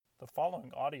The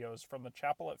following audio is from the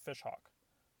Chapel at Fishhawk.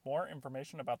 More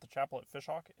information about the Chapel at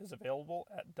Fishhawk is available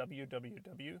at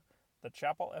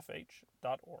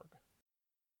www.thechapelfh.org.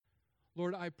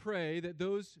 Lord, I pray that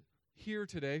those here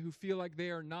today who feel like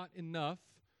they are not enough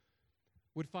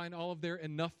would find all of their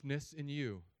enoughness in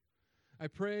you. I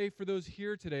pray for those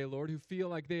here today, Lord, who feel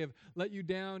like they have let you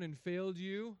down and failed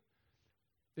you,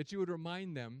 that you would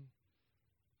remind them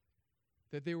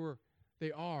that they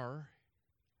are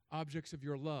objects of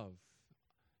your love.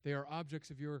 They are objects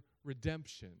of your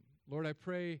redemption. Lord, I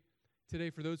pray today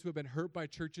for those who have been hurt by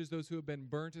churches, those who have been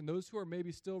burnt, and those who are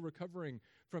maybe still recovering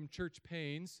from church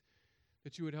pains,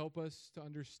 that you would help us to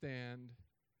understand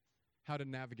how to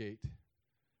navigate,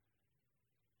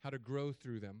 how to grow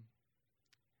through them,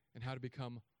 and how to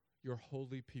become your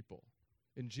holy people.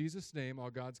 In Jesus' name, all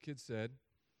God's kids said,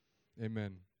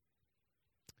 amen.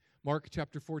 Mark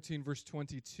chapter 14, verse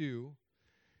 22.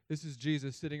 This is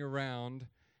Jesus sitting around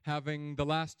having the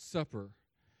Last Supper.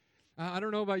 I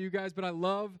don't know about you guys, but I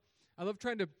love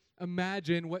trying to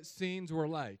imagine what scenes were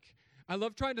like. I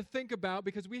love trying to think about,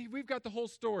 because we've got the whole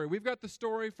story. We've got the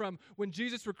story from when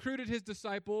Jesus recruited his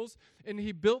disciples and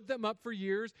he built them up for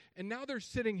years, and now they're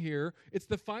sitting here. It's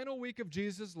the final week of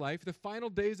Jesus' life, the final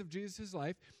days of Jesus'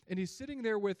 life, and he's sitting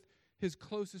there with his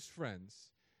closest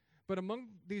friends. But among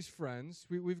these friends,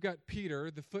 we've got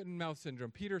Peter, the foot and mouth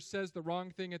syndrome. Peter says the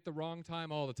wrong thing at the wrong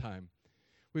time all the time.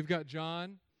 We've got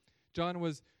John. John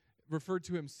was referred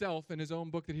to himself in his own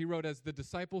book that he wrote as the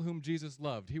disciple whom Jesus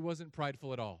loved. He wasn't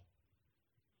prideful at all.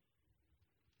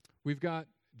 We've got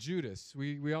Judas.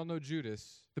 We all know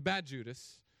Judas, the bad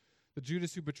Judas, the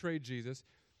Judas who betrayed Jesus.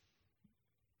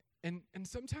 And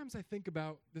sometimes I think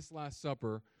about this Last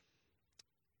Supper,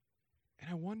 and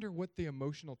I wonder what the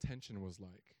emotional tension was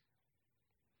like.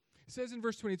 It says in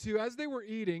verse 22, as they were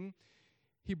eating,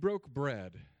 he broke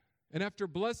bread. And after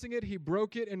blessing it, he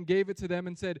broke it and gave it to them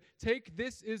and said, "Take,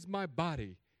 this is my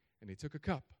body." And he took a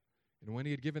cup. And when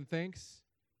he had given thanks,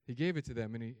 he gave it to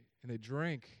them, and they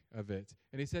drank of it.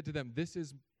 And he said to them, "This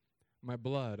is my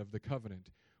blood of the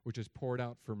covenant, which is poured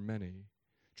out for many.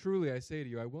 Truly I say to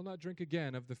you, I will not drink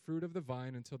again of the fruit of the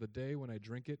vine until the day when I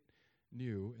drink it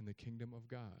new in the kingdom of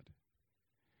God."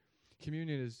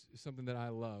 Communion is something that I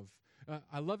love.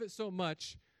 I love it so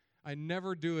much, I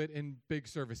never do it in big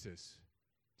services.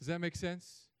 Does that make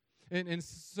sense? And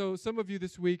so some of you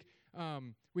this week,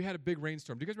 we had a big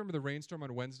rainstorm. Do you guys remember the rainstorm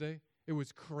on Wednesday? It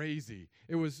was crazy.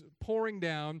 It was pouring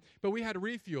down, but we had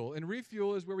refuel. And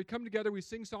refuel is where we come together, we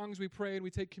sing songs, we pray, and we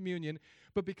take communion.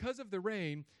 But because of the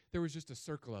rain, there was just a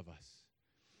circle of us.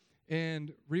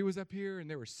 And Ree was up here, and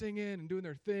they were singing and doing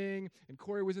their thing, and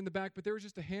Corey was in the back, but there was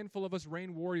just a handful of us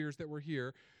rain warriors that were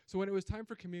here. So when it was time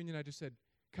for communion, I just said,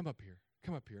 come up here.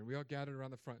 And we all gathered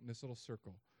around the front in this little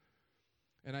circle.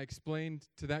 And I explained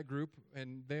to that group,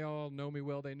 and they all know me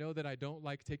well. They know that I don't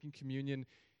like taking communion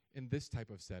in this type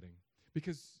of setting,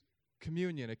 because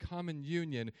communion, a common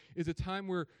union, is a time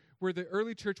where the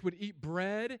early church would eat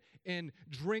bread and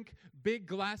drink big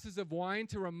glasses of wine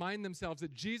to remind themselves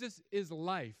that Jesus is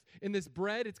life. In this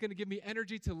bread, it's going to give me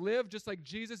energy to live, just like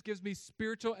Jesus gives me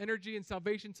spiritual energy and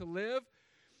salvation to live.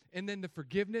 And then the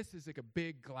forgiveness is like a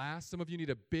big glass. Some of you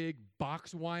need a big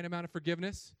box wine amount of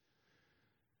forgiveness.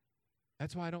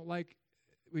 That's why I don't like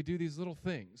we do these little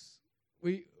things.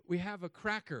 We have a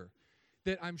cracker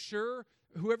that I'm sure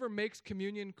whoever makes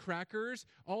communion crackers,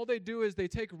 all they do is they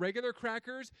take regular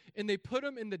crackers and they put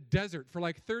them in the desert for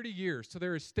like 30 years so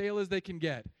they're as stale as they can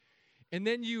get. And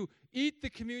then you eat the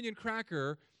communion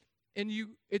cracker and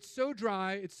it's so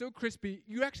dry, it's so crispy,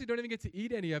 you actually don't even get to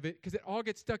eat any of it because it all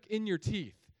gets stuck in your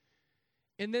teeth.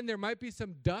 And then there might be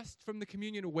some dust from the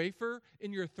communion wafer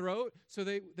in your throat, so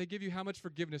they give you how much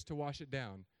forgiveness to wash it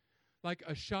down? Like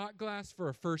a shot glass for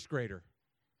a first grader.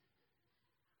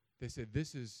 They said,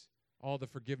 this is all the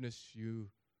forgiveness you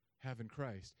have in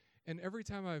Christ. And every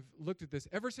time I've looked at this,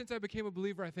 ever since I became a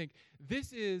believer, I think,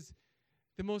 this is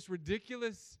the most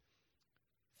ridiculous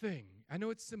thing. I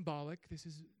know it's symbolic. This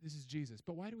is Jesus.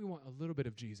 But why do we want a little bit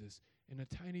of Jesus in a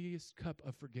tiniest cup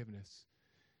of forgiveness?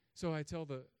 So I tell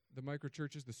the micro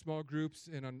churches, the small groups,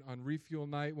 and on refuel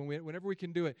night, whenever we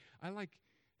can do it, I like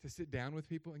to sit down with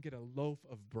people and get a loaf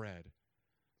of bread.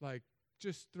 Like,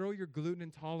 just throw your gluten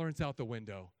intolerance out the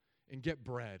window and get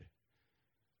bread.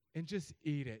 And just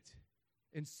eat it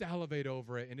and salivate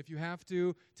over it. And if you have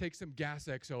to, take some Gas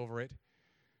X over it.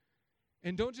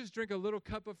 And don't just drink a little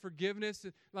cup of forgiveness.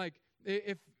 Like,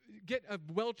 get a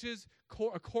Welch's,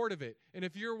 a quart of it. And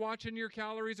if you're watching your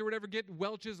calories or whatever, get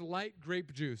Welch's light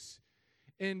grape juice.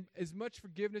 And as much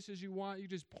forgiveness as you want, you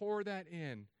just pour that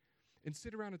in. And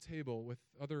sit around a table with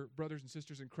other brothers and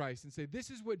sisters in Christ and say, this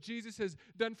is what Jesus has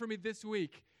done for me this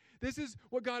week. This is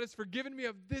what God has forgiven me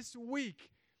of this week.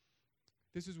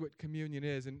 This is what communion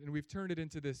is. And we've turned it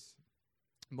into this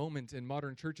moment in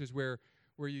modern churches where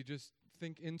you just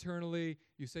think internally,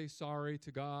 you say sorry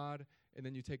to God, and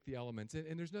then you take the elements.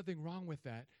 And there's nothing wrong with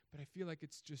that, but I feel like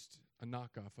it's just a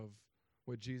knockoff of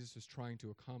what Jesus was trying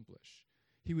to accomplish.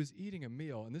 He was eating a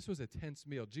meal, and this was a tense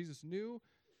meal. Jesus knew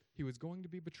he was going to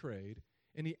be betrayed,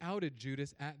 and he outed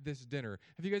Judas at this dinner.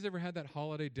 Have you guys ever had that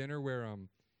holiday dinner where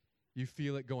you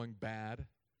feel it going bad?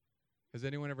 Has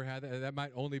anyone ever had that? That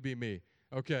might only be me.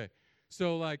 Okay.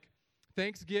 So like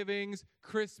Thanksgivings,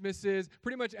 Christmases,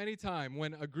 pretty much any time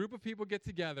when a group of people get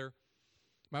together,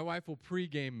 my wife will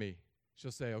pregame me.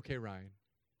 She'll say, okay, Ryan,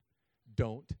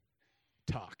 don't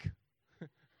talk.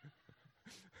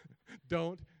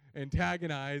 Don't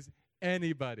antagonize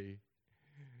anybody.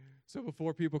 So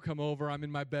before people come over, I'm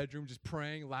in my bedroom just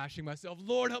praying, lashing myself,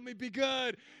 Lord, help me be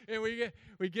good. And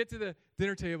we get to the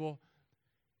dinner table,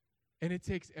 and it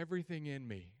takes everything in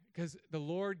me. Because the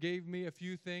Lord gave me a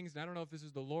few things, and I don't know if this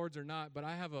is the Lord's or not, but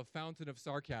I have a fountain of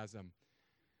sarcasm.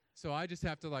 So I just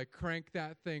have to like crank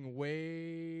that thing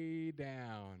way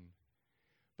down.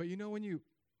 But you know when you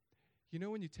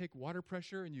take water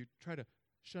pressure and you try to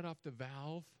shut off the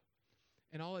valve,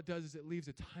 and all it does is it leaves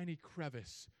a tiny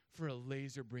crevice for a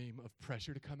laser beam of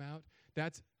pressure to come out?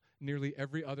 That's nearly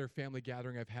every other family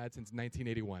gathering I've had since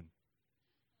 1981.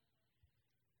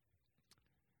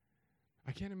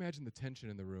 I can't imagine the tension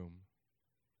in the room.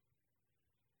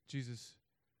 Jesus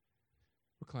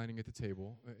reclining at the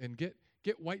table. And get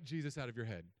white Jesus out of your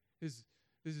head. This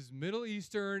is Middle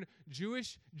Eastern,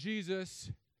 Jewish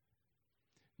Jesus.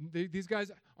 These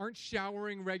guys aren't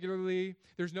showering regularly.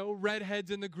 There's no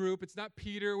redheads in the group. It's not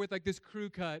Peter with like this crew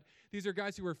cut. These are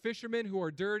guys who are fishermen, who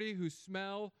are dirty, who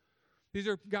smell. These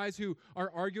are guys who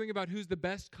are arguing about who's the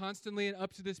best constantly, and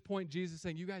up to this point, Jesus is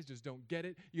saying, you guys just don't get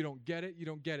it. You don't get it. You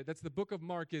don't get it. That's the book of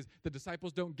Mark, is the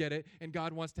disciples don't get it, and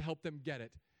God wants to help them get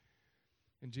it.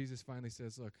 And Jesus finally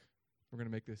says, look, we're going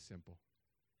to make this simple.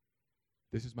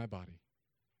 This is my body.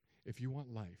 If you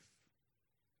want life,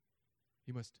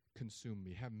 you must consume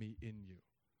me, have me in you.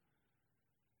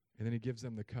 And then he gives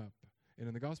them the cup. And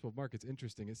in the Gospel of Mark, it's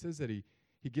interesting. It says that he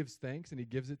gives thanks and he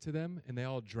gives it to them, and they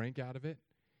all drank out of it.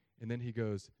 And then he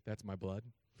goes, that's my blood,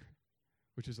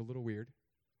 which is a little weird.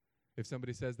 If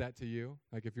somebody says that to you,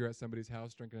 like if you're at somebody's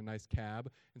house drinking a nice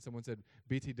cab, and someone said,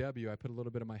 BTW, I put a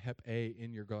little bit of my Hep A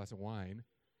in your glass of wine.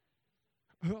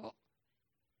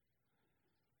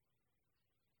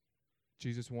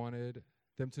 Jesus wanted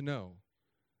them to know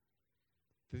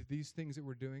that these things that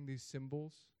we're doing, these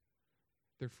symbols,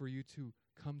 they're for you to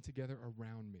come together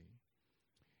around me.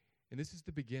 And this is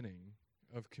the beginning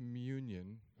of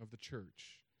communion of the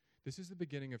church. This is the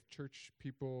beginning of church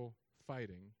people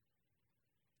fighting,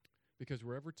 because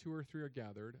wherever 2 or 3 are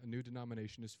gathered, a new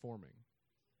denomination is forming.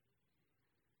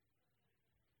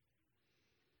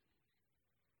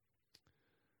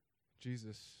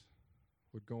 Jesus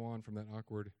would go on from that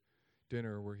awkward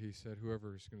dinner where he said,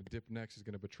 whoever is going to dip next is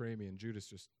going to betray me, and Judas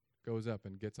just goes up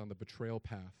and gets on the betrayal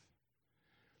path.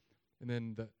 And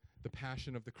then the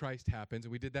passion of the Christ happens,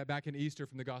 and we did that back in Easter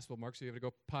from the Gospel of Mark, so you have to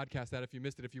go podcast that if you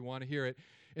missed it, if you want to hear it.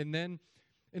 And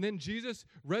then Jesus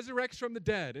resurrects from the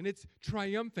dead, and it's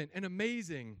triumphant and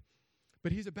amazing.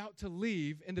 But he's about to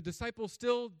leave, and the disciples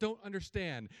still don't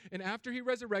understand. And after he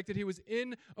resurrected, he was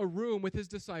in a room with his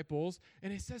disciples,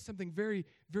 and it says something very,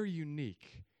 very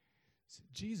unique.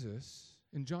 Jesus,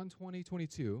 in John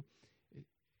 20:22, it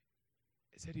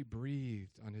said he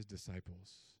breathed on his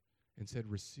disciples and said,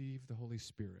 receive the Holy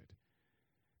Spirit.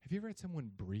 Have you ever had someone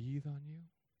breathe on you?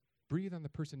 Breathe on the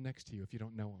person next to you if you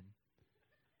don't know him.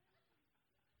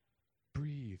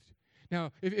 Breathed.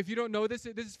 Now, if you don't know this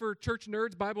is for church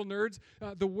nerds, Bible nerds.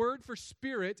 The word for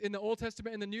spirit in the Old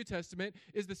Testament and the New Testament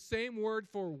is the same word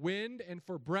for wind and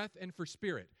for breath and for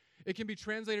spirit. It can be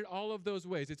translated all of those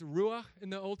ways. It's ruach in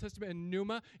the Old Testament and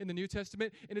pneuma in the New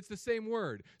Testament, and it's the same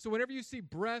word. So whenever you see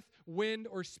breath, wind,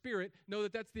 or spirit, know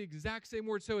that that's the exact same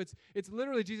word. So it's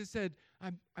literally, Jesus said,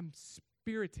 I'm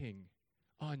spiriting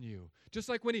on you. Just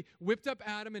like when he whipped up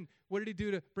Adam, and what did he do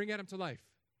to bring Adam to life?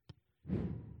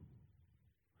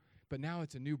 But now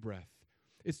it's a new breath.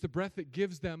 It's the breath that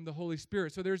gives them the Holy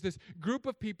Spirit. So there's this group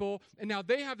of people, and now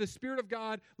they have the Spirit of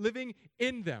God living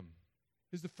in them.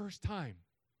 This is the first time.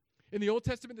 In the Old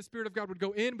Testament, the Spirit of God would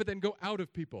go in, but then go out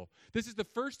of people. This is the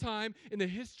first time in the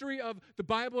history of the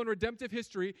Bible and redemptive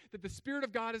history that the Spirit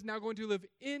of God is now going to live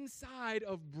inside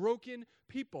of broken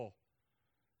people.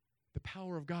 The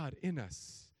power of God in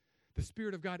us. The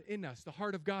Spirit of God in us. The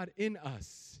heart of God in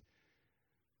us.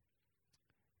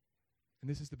 And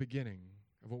this is the beginning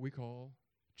of what we call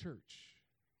church.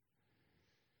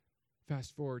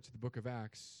 Fast forward to the book of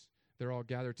Acts. They're all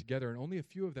gathered together, and only a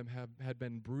few of them had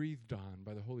been breathed on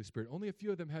by the Holy Spirit. Only a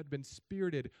few of them had been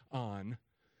spirited on.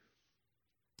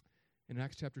 In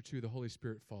Acts chapter 2, the Holy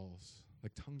Spirit falls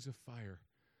like tongues of fire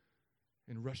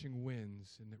and rushing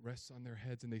winds, and it rests on their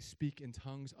heads, and they speak in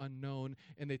tongues unknown,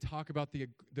 and they talk about the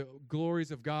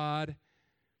glories of God.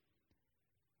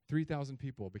 3,000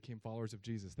 people became followers of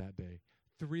Jesus that day.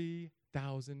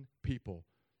 3,000 people.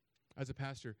 As a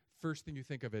pastor, first thing you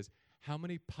think of is, how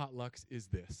many potlucks is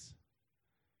this?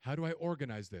 How do I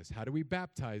organize this? How do we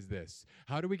baptize this?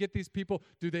 How do we get these people?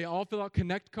 Do they all fill out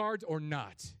connect cards or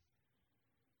not?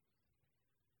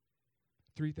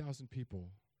 3,000 people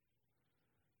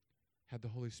had the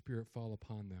Holy Spirit fall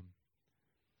upon them.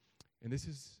 And this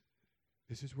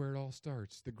is where it all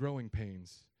starts, the growing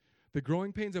pains. The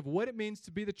growing pains of what it means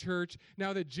to be the church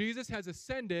now that Jesus has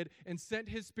ascended and sent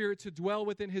his Spirit to dwell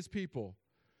within his people.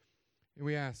 And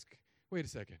we ask, wait a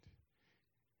second.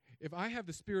 If I have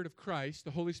the Spirit of Christ,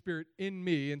 the Holy Spirit in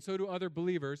me, and so do other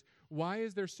believers, why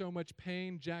is there so much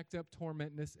pain, jacked up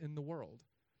tormentness in the world,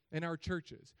 in our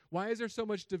churches? Why is there so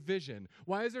much division?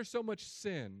 Why is there so much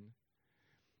sin?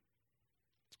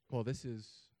 Well, this is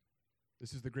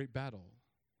the great battle.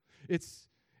 It's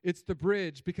the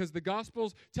bridge, because the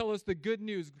Gospels tell us the good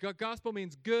news. Gospel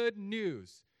means good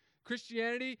news.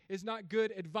 Christianity is not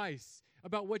good advice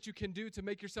about what you can do to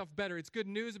make yourself better. It's good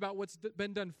news about what's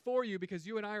been done for you, because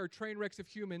you and I are train wrecks of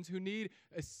humans who need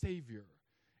a Savior.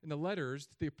 And the letters,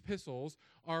 the epistles,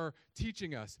 are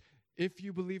teaching us, if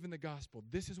you believe in the gospel,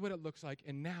 this is what it looks like,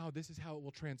 and now this is how it will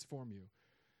transform you.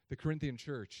 The Corinthian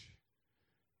church.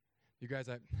 You guys,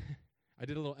 I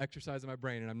did a little exercise in my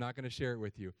brain, and I'm not going to share it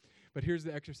with you. But here's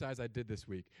the exercise I did this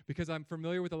week. Because I'm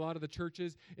familiar with a lot of the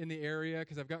churches in the area,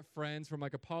 because I've got friends from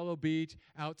like Apollo Beach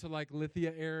out to like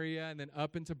Lithia area and then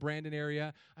up into Brandon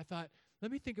area. I thought,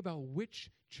 let me think about which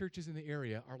churches in the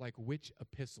area are like which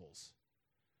epistles.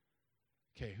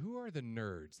 Okay, who are the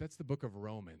nerds? That's the book of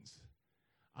Romans.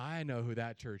 I know who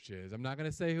that church is. I'm not going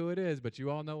to say who it is, but you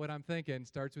all know what I'm thinking.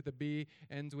 Starts with a B,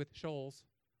 ends with Shoals.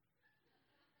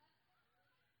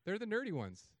 They're the nerdy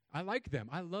ones. I like them.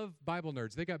 I love Bible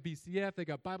nerds. They got BCF. They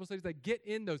got Bible studies. They get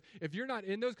in those. If you're not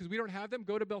in those because we don't have them,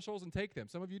 go to Bell Shoals and take them.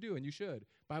 Some of you do, and you should.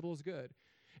 Bible is good.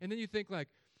 And then you think like,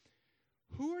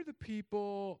 who are the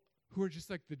people who are just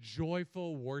like the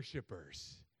joyful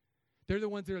worshipers? They're the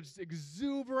ones that are just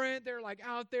exuberant. They're like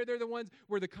out there. They're the ones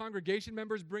where the congregation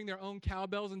members bring their own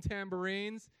cowbells and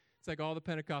tambourines. It's like all the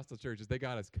Pentecostal churches. They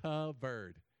got us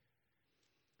covered.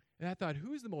 And I thought,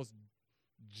 who's the most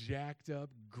jacked up,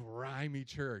 grimy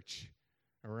church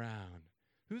around?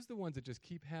 Who's the ones that just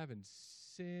keep having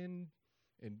sin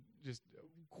and just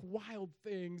wild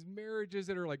things, marriages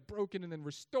that are like broken and then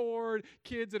restored,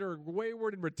 kids that are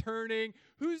wayward and returning?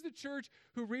 Who's the church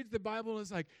who reads the Bible and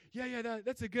is like, yeah,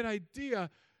 that's a good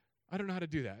idea. I don't know how to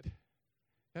do that.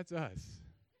 That's us.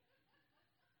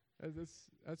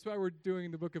 That's why we're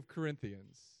doing the book of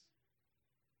Corinthians.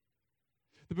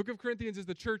 The book of Corinthians is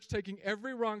the church taking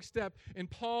every wrong step,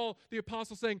 and Paul, the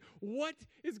apostle, saying, what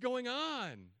is going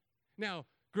on? Now,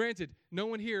 granted, no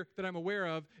one here that I'm aware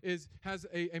of has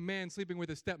a man sleeping with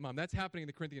his stepmom. That's happening in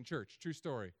the Corinthian church. True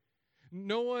story.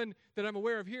 No one that I'm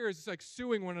aware of here is just like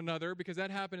suing one another, because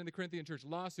that happened in the Corinthian church,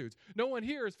 lawsuits. No one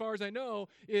here, as far as I know,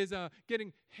 is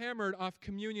getting hammered off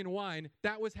communion wine.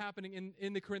 That was happening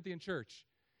in the Corinthian church.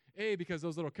 Because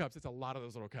those little cups, it's a lot of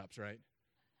those little cups, right?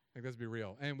 Like, let's be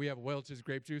real. And we have Welch's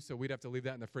grape juice, so we'd have to leave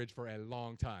that in the fridge for a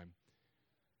long time.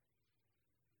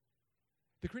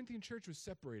 The Corinthian church was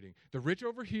separating. The rich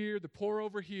over here, the poor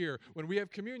over here. When we have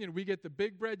communion, we get the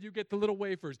big bread, you get the little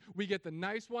wafers. We get the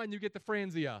nice wine, you get the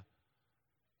Franzia.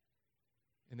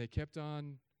 And they kept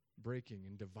on breaking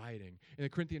and dividing. And the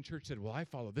Corinthian church said, well, I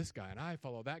follow this guy and I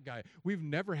follow that guy. We've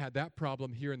never had that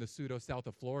problem here in the pseudo-south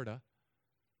of Florida.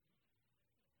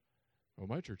 Oh,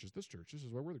 my church is this church. This is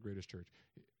why we're the greatest church.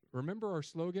 Remember our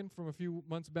slogan from a few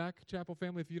months back, Chapel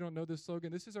Family? If you don't know this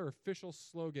slogan, this is our official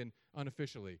slogan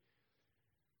unofficially.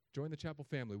 Join the Chapel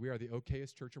Family. We are the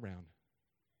okayest church around.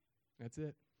 That's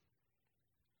it.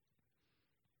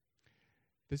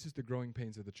 This is the growing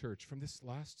pains of the church. From this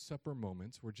Last Supper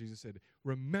moment where Jesus said,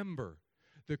 remember,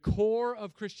 the core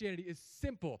of Christianity is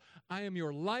simple. I am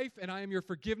your life and I am your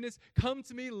forgiveness. Come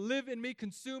to me, live in me,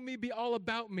 consume me, be all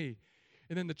about me.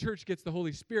 And then the church gets the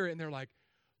Holy Spirit and they're like,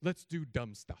 let's do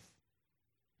dumb stuff.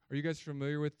 Are you guys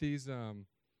familiar with these,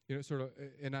 sort of,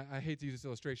 and I hate to use this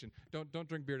illustration. Don't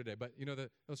drink beer today, but you know the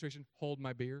illustration, hold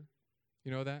my beer? You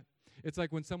know that? It's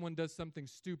like when someone does something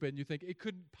stupid and you think it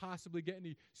couldn't possibly get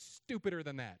any stupider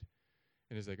than that.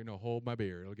 And it's like, no, hold my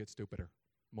beer. It'll get stupider,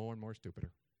 more and more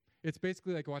stupider. It's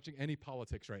basically like watching any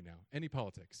politics right now, any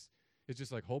politics. It's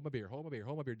just like, hold my beer, hold my beer,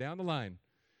 hold my beer, down the line.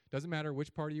 Doesn't matter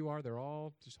which party you are, they're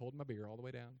all just holding my beer all the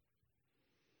way down.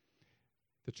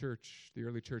 The church, the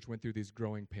early church, went through these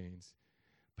growing pains.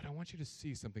 But I want you to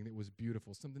see something that was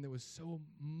beautiful, something that was so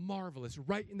marvelous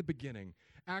right in the beginning.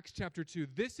 Acts chapter 2.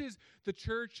 This is the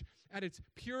church at its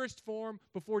purest form,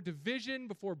 before division,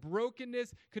 before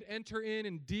brokenness could enter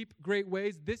in deep, great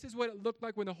ways. This is what it looked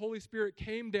like when the Holy Spirit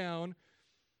came down.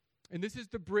 And this is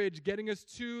the bridge getting us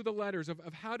to the letters of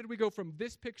how did we go from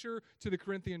this picture to the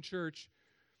Corinthian church.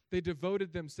 They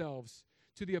devoted themselves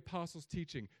to the apostles'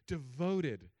 teaching,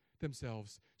 devoted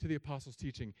themselves to the apostles'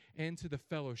 teaching and to the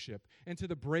fellowship and to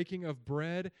the breaking of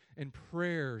bread and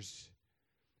prayers.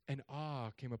 And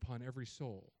awe came upon every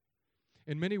soul.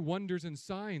 And many wonders and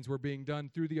signs were being done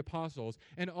through the apostles.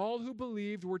 And all who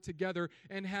believed were together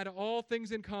and had all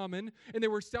things in common. And they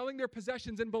were selling their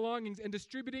possessions and belongings and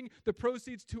distributing the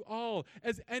proceeds to all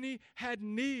as any had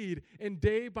need. And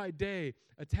day by day,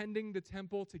 attending the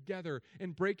temple together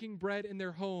and breaking bread in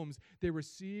their homes, they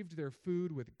received their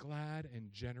food with glad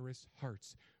and generous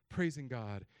hearts, praising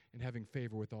God and having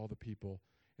favor with all the people.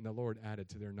 And the Lord added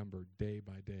to their number day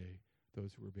by day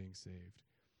those who were being saved.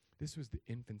 This was the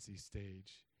infancy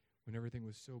stage when everything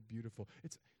was so beautiful.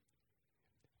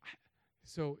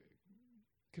 So,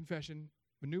 confession,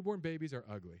 newborn babies are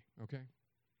ugly, okay?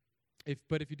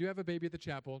 But if you do have a baby at the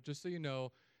chapel, just so you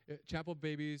know, chapel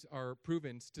babies are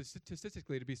proven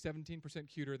statistically to be 17%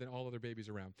 cuter than all other babies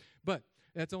around. But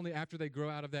that's only after they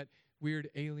grow out of that weird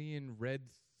alien red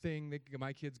thing that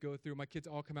my kids go through. My kids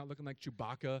all come out looking like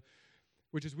Chewbacca,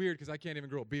 which is weird because I can't even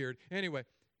grow a beard. Anyway,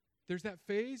 there's that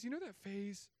phase, you know that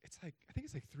phase? I think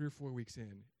it's like 3 or 4 weeks in,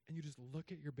 and you just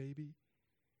look at your baby,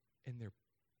 and they're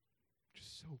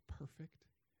just so perfect.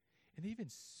 And they even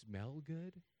smell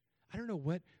good. I don't know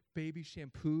what baby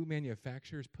shampoo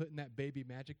manufacturers put in that baby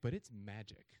magic, but it's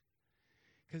magic.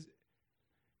 Because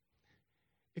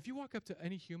if you walk up to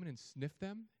any human and sniff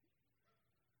them,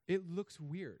 it looks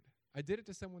weird. I did it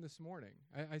to someone this morning.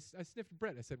 I sniffed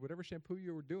Brett. I said, whatever shampoo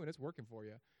you were doing, it's working for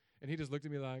you. And he just looked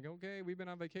at me like, okay, we've been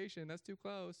on vacation. That's too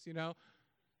close, you know.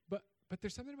 But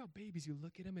there's something about babies. You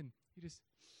look at them and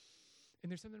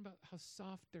and there's something about how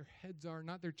soft their heads are.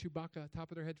 Not their Chewbacca top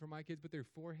of their head for my kids, but their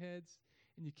foreheads.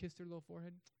 And you kiss their little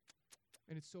forehead,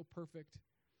 and it's so perfect.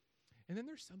 And then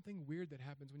there's something weird that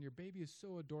happens when your baby is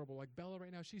so adorable. Like Bella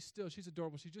right now, she's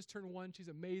adorable. She just turned 1. She's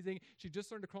amazing. She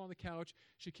just learned to crawl on the couch.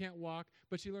 She can't walk,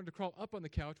 but she learned to crawl up on the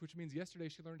couch, which means yesterday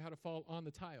she learned how to fall on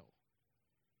the tile.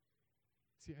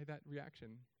 See that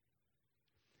reaction?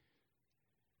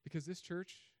 Because this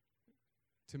church,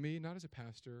 to me, not as a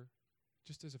pastor,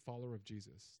 just as a follower of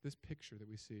Jesus, this picture that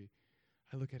we see,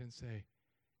 I look at it and say,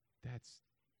 that's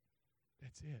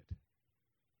it.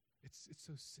 It's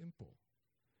so simple.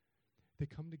 They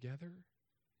come together.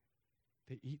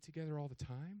 They eat together all the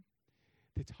time.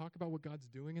 They talk about what God's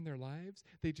doing in their lives.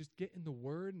 They just get in the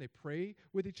Word and they pray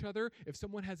with each other. If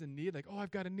someone has a need, like, oh,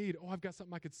 I've got a need. Oh, I've got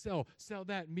something I could sell. Sell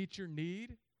that. Meet your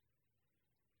need.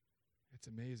 It's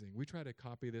amazing. We try to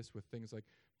copy this with things like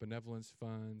benevolence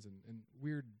funds and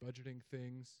weird budgeting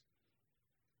things.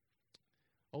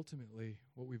 Ultimately,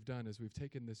 what we've done is we've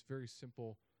taken this very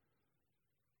simple,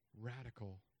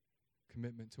 radical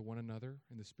commitment to one another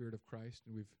in the Spirit of Christ,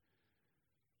 and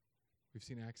we've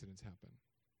seen accidents happen.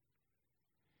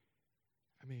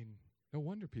 I mean, no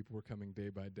wonder people were coming day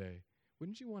by day.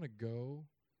 Wouldn't you want to go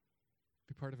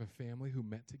be part of a family who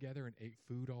met together and ate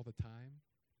food all the time?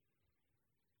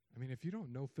 I mean, if you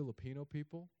don't know Filipino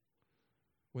people,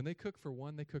 when they cook for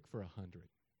 1, they cook for 100.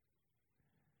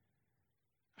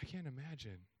 I can't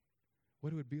imagine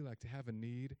what it would be like to have a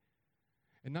need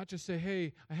and not just say,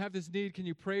 hey, I have this need, can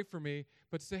you pray for me?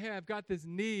 But to say, hey, I've got this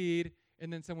need,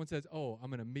 and then someone says, oh,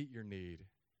 I'm going to meet your need.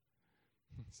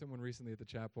 Someone recently at the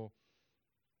chapel,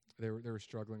 they were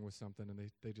struggling with something, and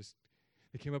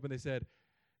they came up and they said,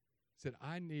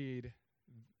 I need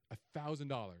 $1,000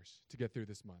 to get through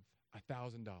this month.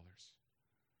 $1,000.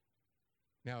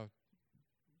 Now,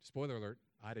 spoiler alert,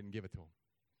 I didn't give it to him.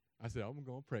 I said, I'm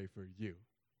going to pray for you.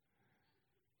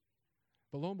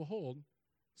 But lo and behold,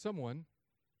 someone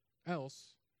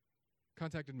else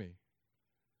contacted me.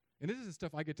 And this is the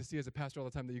stuff I get to see as a pastor all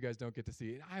the time that you guys don't get to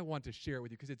see. And I want to share it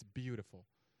with you because it's beautiful.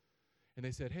 And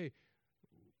they said, hey,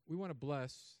 we want to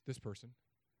bless this person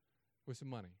with some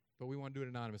money, but we want to do it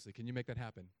anonymously. Can you make that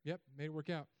happen? Yep, made it work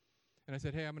out. And I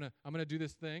said, hey, I'm gonna do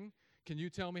this thing. Can you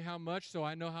tell me how much so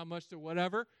I know how much to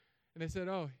whatever? And they said,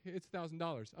 oh, it's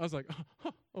 $1,000. I was like,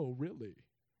 oh, really?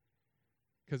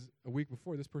 Because a week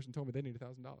before, this person told me they need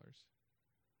 $1,000.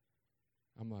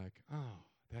 I'm like, oh,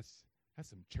 that's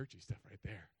some churchy stuff right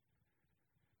there.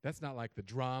 That's not like the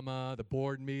drama, the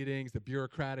board meetings, the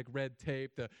bureaucratic red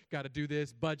tape, the got to do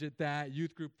this, budget that,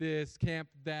 youth group this, camp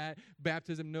that,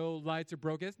 baptism no, lights are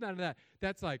broken. It's none of that.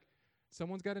 That's like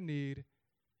someone's got a need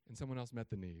and someone else met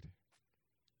the need.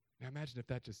 Now imagine if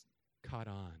that just caught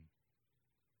on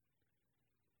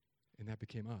and that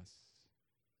became us.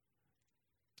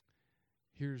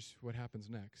 Here's what happens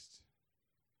next.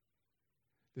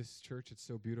 This church, it's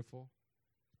so beautiful.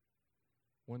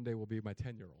 One day will be my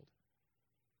 10-year-old.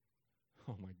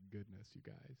 Oh my goodness, you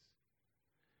guys.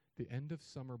 The end of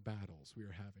summer battles we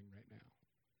are having right now.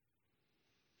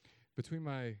 Between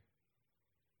my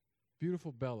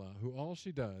beautiful Bella, who all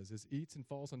she does is eats and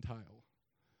falls on tile.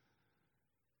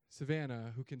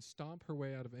 Savannah, who can stomp her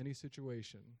way out of any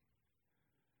situation.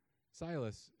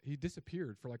 Silas, he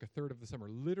disappeared for like a third of the summer.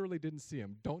 Literally didn't see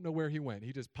him. Don't know where he went.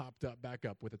 He just popped up back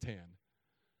up with a tan.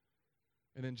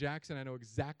 And then Jackson, I know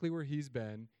exactly where he's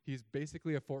been. He's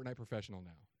basically a Fortnite professional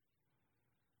now.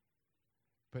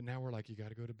 But now we're like, you got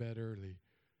to go to bed early.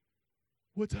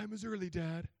 What time is early,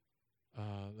 Dad?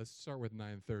 Let's start with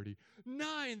 9:30.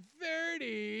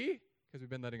 9:30? Because we've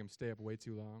been letting him stay up way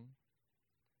too long.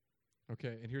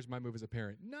 Okay, and here's my move as a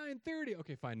parent. 9:30.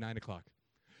 Okay, fine, 9 o'clock.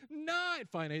 9.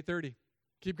 Fine, 8:30.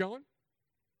 Keep going.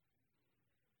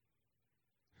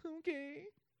 Okay,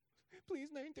 please,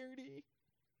 9:30.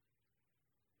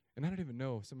 And I don't even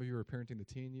know, some of you are parenting the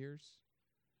teen years.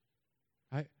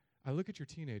 I look at your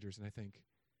teenagers and I think,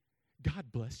 God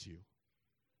bless you.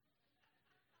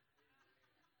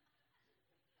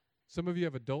 Some of you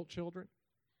have adult children.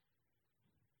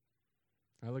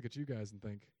 I look at you guys and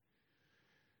think,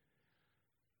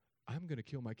 I'm going to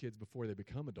kill my kids before they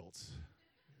become adults.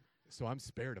 So I'm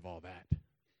spared of all that.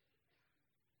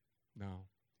 No.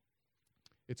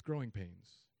 It's growing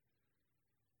pains.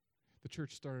 The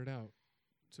church started out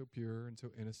so pure and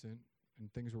so innocent,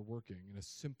 and things were working in a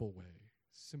simple way.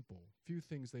 Simple. Few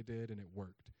things they did, and it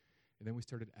worked. And then we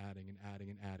started adding and adding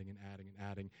and adding and adding and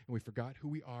adding. And we forgot who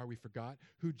we are. We forgot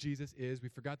who Jesus is. We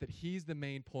forgot that he's the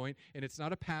main point. And it's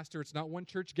not a pastor. It's not one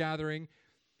church gathering.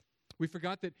 We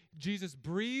forgot that Jesus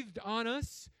breathed on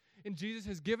us. And Jesus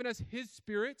has given us his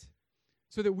spirit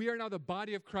so that we are now the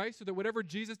body of Christ. So that whatever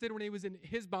Jesus did when he was in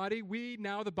his body, we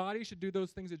now, the body, should do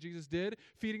those things that Jesus did.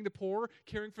 Feeding the poor,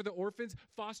 caring for the orphans,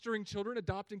 fostering children,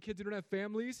 adopting kids who don't have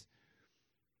families.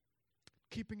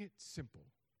 Keeping it simple.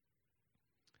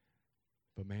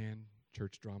 But man,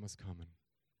 church drama's coming.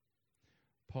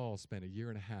 Paul spent 1.5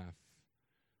 years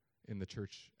in the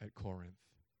church at Corinth.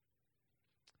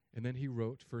 And then he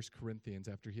wrote 1 Corinthians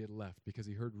after he had left because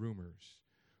he heard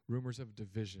rumors of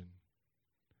division.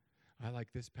 I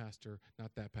like this pastor,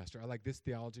 not that pastor. I like this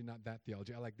theology, not that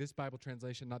theology. I like this Bible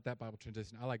translation, not that Bible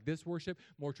translation. I like this worship,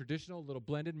 more traditional, a little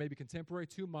blended, maybe contemporary,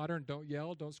 too modern. Don't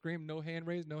yell, don't scream, no hand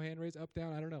raise, up,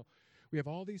 down, I don't know. We have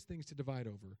all these things to divide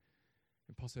over.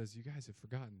 And Paul says, you guys have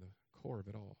forgotten the core of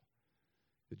it all,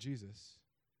 that Jesus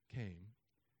came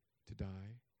to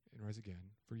die and rise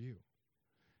again for you,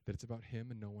 that it's about him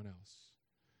and no one else.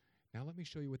 Now let me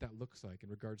show you what that looks like in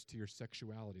regards to your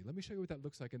sexuality. Let me show you what that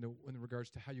looks like in regards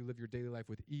to how you live your daily life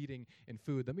with eating and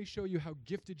food. Let me show you how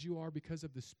gifted you are because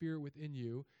of the Spirit within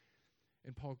you.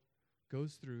 And Paul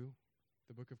goes through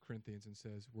the book of Corinthians and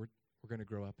says, we're going to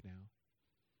grow up now.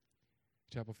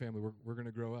 Chapel family, we're going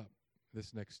to grow up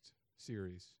this next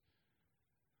series.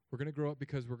 We're going to grow up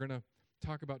because we're going to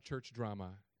talk about church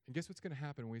drama. And guess what's going to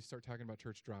happen when we start talking about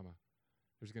church drama?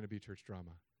 There's going to be church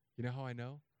drama. You know how I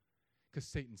know? Because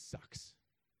Satan sucks.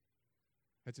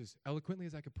 That's as eloquently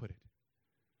as I could put it.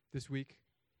 This week,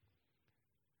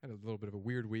 I had a little bit of a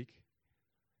weird week.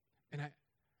 And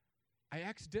I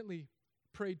accidentally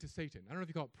prayed to Satan. I don't know if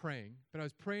you call it praying, but I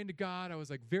was praying to God. I was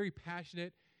like very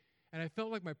passionate. And I felt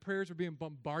like my prayers were being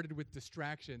bombarded with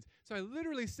distractions. So I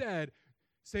literally said,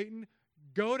 Satan,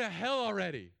 go to hell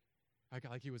already.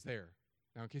 Like he was there.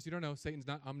 Now, in case you don't know, Satan's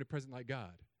not omnipresent like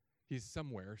God. He's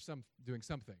somewhere, doing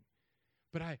something.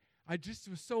 But I just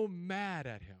was so mad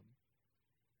at him.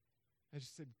 I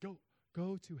just said,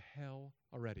 go to hell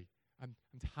already. I'm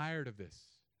tired of this.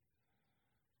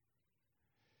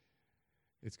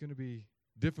 It's going to be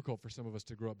difficult for some of us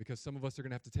to grow up because some of us are going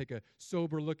to have to take a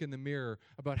sober look in the mirror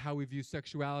about how we view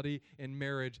sexuality and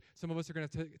marriage. Some of us are going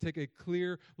to take a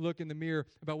clear look in the mirror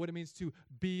about what it means to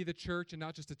be the church and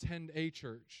not just attend a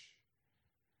church.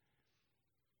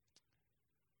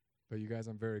 But you guys,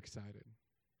 I'm very excited.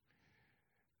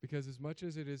 Because as much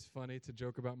as it is funny to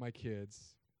joke about my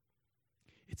kids,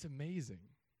 it's amazing.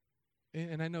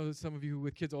 And I know that some of you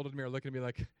with kids older than me are looking at me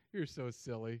like, you're so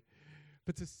silly.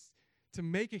 But to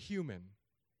make a human,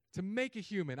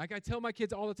 like I tell my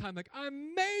kids all the time, like, I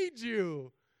made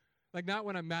you. Like not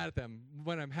when I'm mad at them,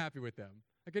 when I'm happy with them.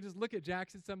 Like, I just look at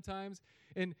Jackson sometimes,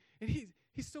 and he's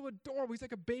so adorable. He's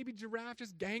like a baby giraffe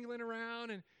just gangling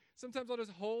around, and sometimes I'll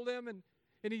just hold him, and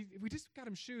we just got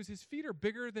him shoes. His feet are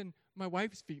bigger than my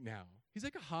wife's feet now. He's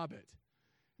like a hobbit.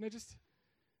 And I just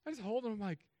hold him. I'm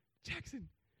like, Jackson,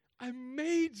 I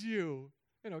made you.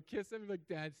 Kiss him. I'm like,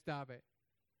 Dad, stop it.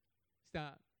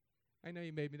 Stop. I know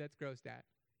you made me. That's gross, Dad.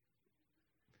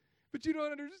 But you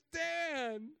don't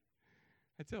understand.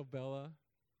 I tell Bella.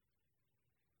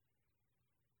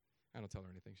 I don't tell her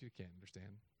anything. She can't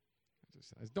understand.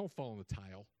 I just don't fall on the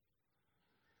tile.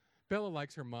 Bella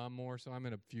likes her mom more, so I'm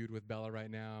in a feud with Bella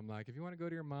right now. I'm like, if you want to go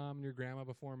to your mom and your grandma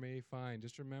before me, fine.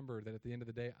 Just remember that at the end of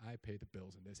the day, I pay the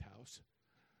bills in this house.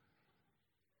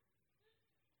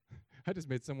 I just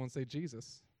made someone say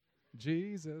Jesus.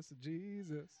 Jesus,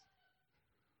 Jesus.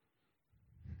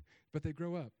 But they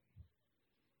grow up.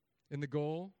 And the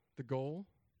goal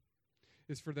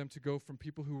is for them to go from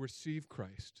people who receive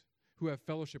Christ, who have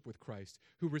fellowship with Christ,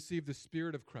 who receive the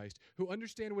Spirit of Christ, who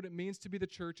understand what it means to be the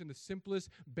church in the simplest,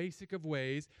 basic of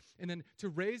ways, and then to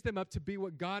raise them up to be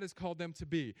what God has called them to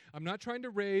be. I'm not trying to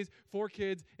raise 4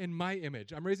 kids in my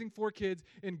image. I'm raising 4 kids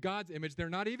in God's image. They're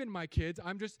not even my kids.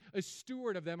 I'm just a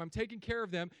steward of them. I'm taking care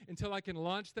of them until I can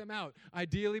launch them out,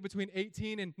 ideally between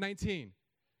 18 and 19.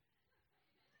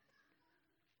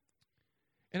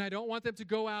 And I don't want them to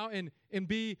go out and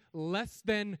be less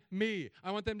than me.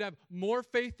 I want them to have more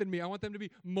faith than me. I want them to be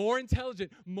more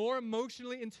intelligent, more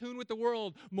emotionally in tune with the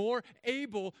world, more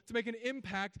able to make an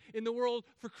impact in the world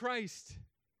for Christ.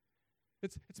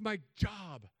 It's my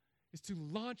job, is to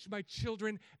launch my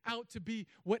children out to be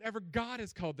whatever God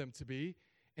has called them to be.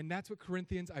 And that's what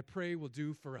Corinthians, I pray, will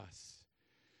do for us.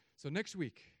 So next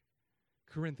week,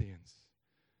 Corinthians.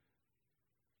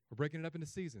 We're breaking it up into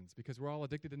seasons because we're all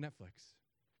addicted to Netflix.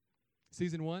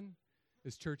 Season 1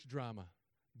 is church drama,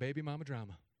 baby mama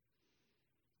drama.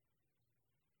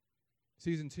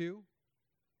 Season 2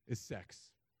 is sex.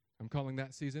 I'm calling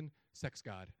that season Sex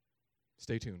God.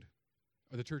 Stay tuned.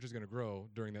 Or the church is going to grow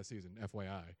during that season,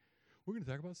 FYI. We're going to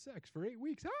talk about sex for 8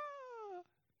 weeks.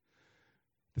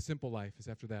 The Simple Life is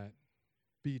after that.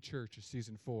 Be Church is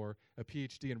season 4. A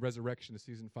PhD in Resurrection is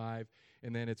season 5.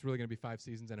 And then it's really going to be 5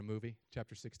 seasons and a movie.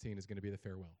 Chapter 16 is going to be the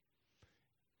farewell.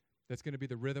 That's going to be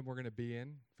the rhythm we're going to be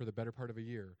in for the better part of a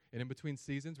year. And in between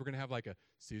seasons, we're going to have like a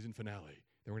season finale.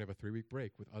 Then we're going to have a 3-week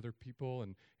break with other people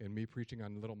and me preaching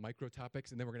on little micro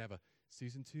topics. And then we're going to have a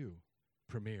season 2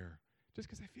 premiere. Just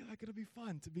because I feel like it'll be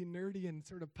fun to be nerdy and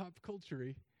sort of pop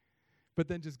culture-y. But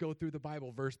then just go through the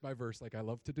Bible verse by verse like I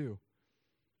love to do.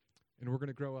 And we're going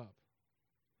to grow up.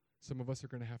 Some of us are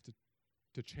going to have to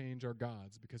change our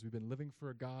gods because we've been living for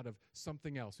a God of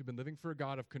something else. We've been living for a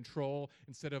God of control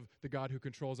instead of the God who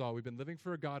controls all. We've been living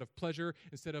for a God of pleasure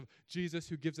instead of Jesus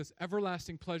who gives us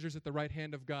everlasting pleasures at the right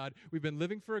hand of God. We've been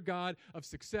living for a God of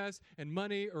success and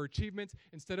money or achievements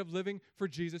instead of living for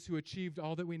Jesus who achieved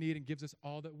all that we need and gives us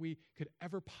all that we could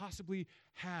ever possibly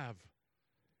have.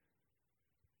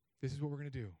 This is what we're going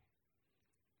to do.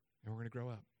 And we're going to grow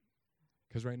up.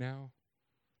 Because right now,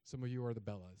 some of you are the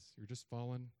Bellas. You're just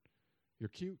falling. You're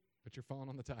cute, but you're falling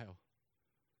on the tile.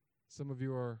 Some of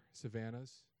you are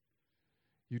Savannahs.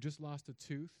 You just lost a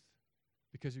tooth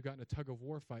because you got in a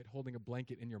tug-of-war fight holding a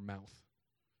blanket in your mouth.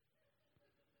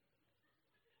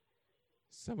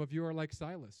 Some of you are like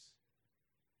Silas.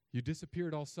 You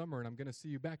disappeared all summer, and I'm going to see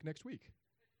you back next week.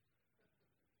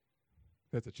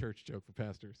 That's a church joke for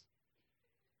pastors.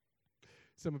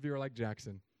 Some of you are like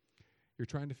Jackson. You're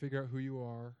trying to figure out who you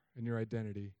are and your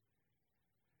identity.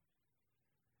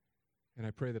 And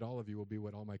I pray that all of you will be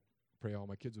what all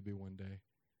my kids will be one day,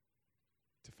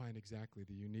 to find exactly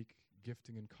the unique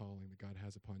gifting and calling that God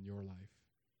has upon your life,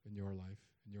 and your life,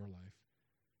 and your life,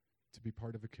 to be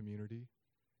part of a community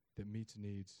that meets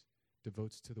needs,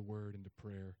 devotes to the word and to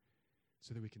prayer,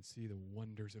 so that we can see the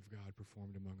wonders of God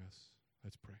performed among us.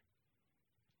 Let's pray.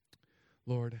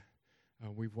 Lord,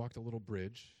 we've walked a little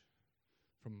bridge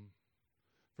from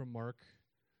Mark,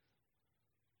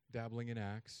 dabbling in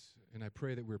Acts, and I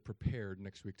pray that we're prepared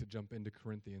next week to jump into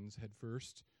Corinthians head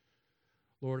first.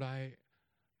 Lord, I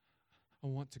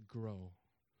want to grow.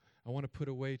 I want to put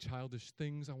away childish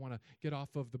things. I want to get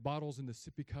off of the bottles and the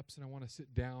sippy cups, and I want to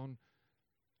sit down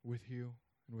with you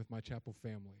and with my chapel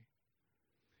family.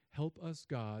 Help us,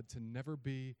 God, to never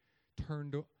be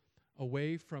turned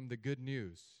away from the good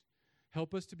news.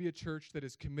 Help us to be a church that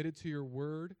is committed to your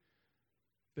word,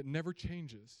 that never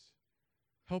changes.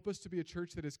 Help us to be a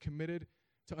church that is committed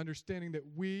to understanding that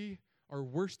we are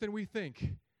worse than we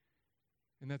think.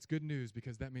 And that's good news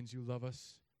because that means you love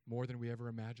us more than we ever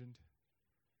imagined.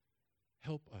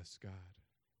 Help us, God,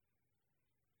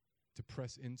 to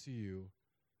press into you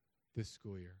this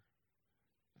school year.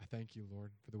 I thank you,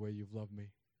 Lord, for the way you've loved me.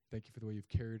 Thank you for the way you've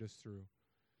carried us through.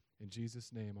 In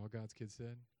Jesus' name, all God's kids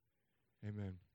said, amen.